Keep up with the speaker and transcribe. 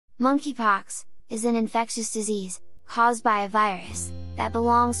Monkeypox is an infectious disease, caused by a virus, that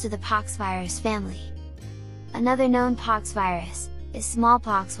belongs to the poxvirus family. Another known pox virus is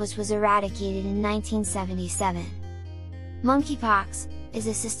smallpox, which was eradicated in 1977. Monkeypox is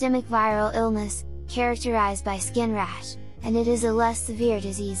a systemic viral illness, characterized by skin rash, and it is a less severe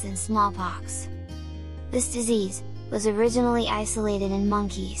disease than smallpox. This disease was originally isolated in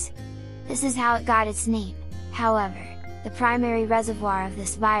monkeys. This is how it got its name. However, the primary reservoir of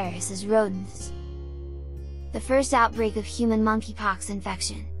this virus is rodents. The first outbreak of human monkeypox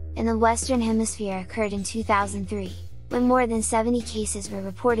infection in the Western Hemisphere occurred in 2003, when more than 70 cases were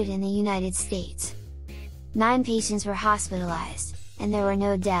reported in the United States. 9 patients were hospitalized, and there were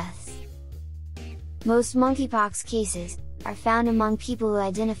no deaths. Most monkeypox cases are found among people who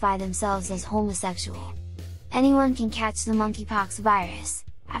identify themselves as homosexual. Anyone can catch the monkeypox virus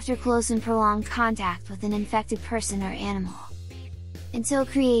after close and prolonged contact with an infected person or animal. Until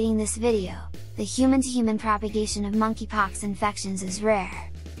creating this video, the human-to-human propagation of monkeypox infections is rare.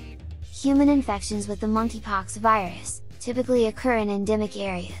 Human infections with the monkeypox virus typically occur in endemic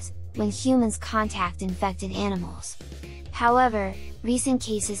areas, when humans contact infected animals. However, recent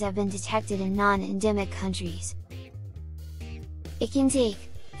cases have been detected in non-endemic countries. It can take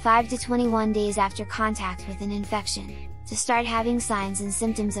 5 to 21 days after contact with an infection to start having signs and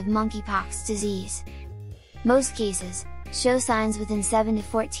symptoms of monkeypox disease. Most cases show signs within 7 to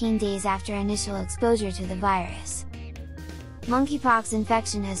 14 days after initial exposure to the virus. Monkeypox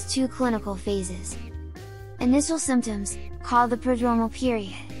infection has 2 clinical phases. Initial symptoms, called the prodromal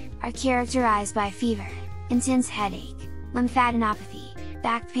period, are characterized by fever, intense headache, lymphadenopathy,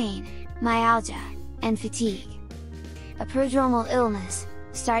 back pain, myalgia, and fatigue. A prodromal illness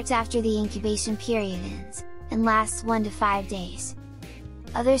starts after the incubation period ends, and lasts 1 to 5 days.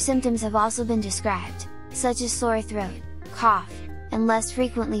 Other symptoms have also been described, such as sore throat, cough, and less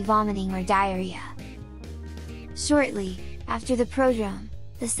frequently vomiting or diarrhea. Shortly after the prodrome,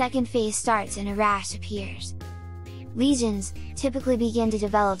 the second phase starts and a rash appears. Lesions typically begin to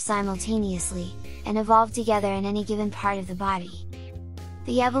develop simultaneously, and evolve together in any given part of the body.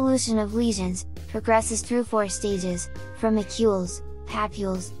 The evolution of lesions progresses through 4 stages, from macules,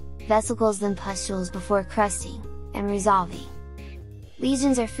 papules, vesicles, then pustules, before crusting, and resolving.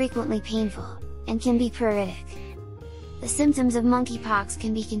 Lesions are frequently painful, and can be pruritic. The symptoms of monkeypox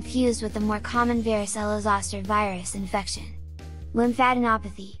can be confused with the more common varicella-zoster virus infection.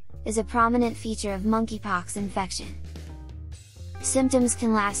 Lymphadenopathy is a prominent feature of monkeypox infection. Symptoms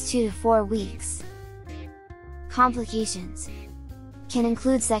can last 2 to 4 weeks. Complications can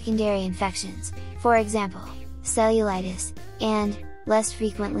include secondary infections, for example, cellulitis, and, less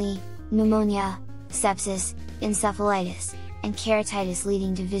frequently, pneumonia, sepsis, encephalitis, and keratitis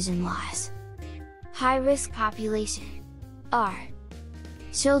leading to vision loss. High-risk population are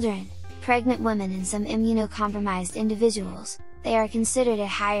children, pregnant women, and some immunocompromised individuals. They are considered at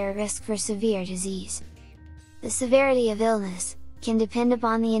higher risk for severe disease. The severity of illness can depend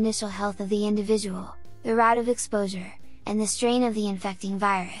upon the initial health of the individual, the route of exposure, and the strain of the infecting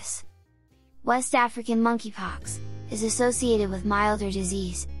virus. West African monkeypox is associated with milder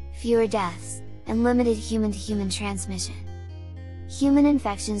disease, fewer deaths, and limited human-to-human transmission. Human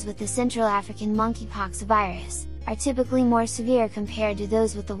infections with the Central African monkeypox virus are typically more severe compared to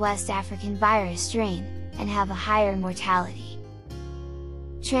those with the West African virus strain, and have a higher mortality.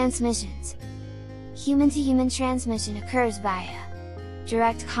 Transmissions. Human-to-human transmission occurs via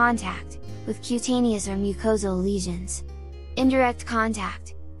direct contact, with cutaneous or mucosal lesions. Indirect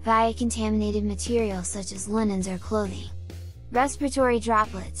contact, via contaminated material such as linens or clothing. Respiratory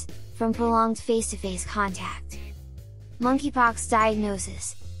droplets, from prolonged face-to-face contact. Monkeypox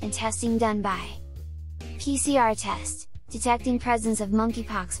diagnosis, and testing done by PCR test, detecting presence of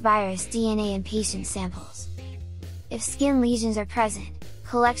monkeypox virus DNA in patient samples. If skin lesions are present,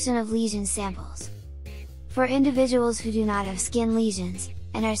 collection of lesion samples. For individuals who do not have skin lesions,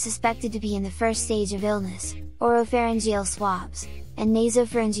 and are suspected to be in the first stage of illness, oropharyngeal swabs, and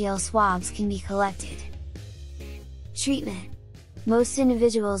nasopharyngeal swabs can be collected. Treatment. Most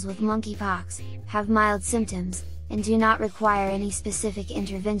individuals with monkeypox have mild symptoms, and do not require any specific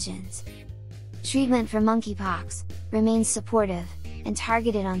interventions. Treatment for monkeypox remains supportive, and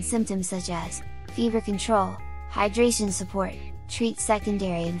targeted on symptoms such as fever control, hydration support, treat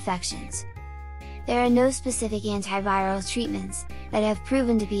secondary infections. There are no specific antiviral treatments that have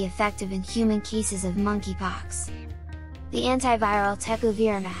proven to be effective in human cases of monkeypox. The antiviral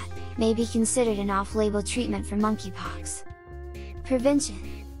tecovirimat may be considered an off-label treatment for monkeypox.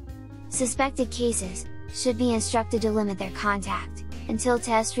 Prevention. Suspected cases should be instructed to limit their contact, until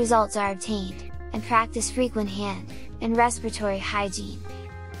test results are obtained, and practice frequent hand and respiratory hygiene.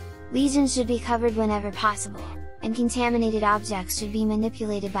 Lesions should be covered whenever possible, and contaminated objects should be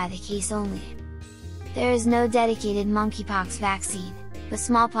manipulated by the case only. There is no dedicated monkeypox vaccine, but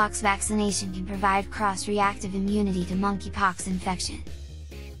smallpox vaccination can provide cross-reactive immunity to monkeypox infection.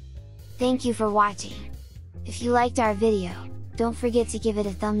 Thank you for watching! If you liked our video, don't forget to give it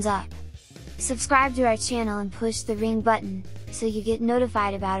a thumbs up. Subscribe to our channel and push the ring button, so you get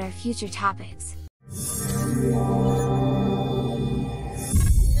notified about our future topics.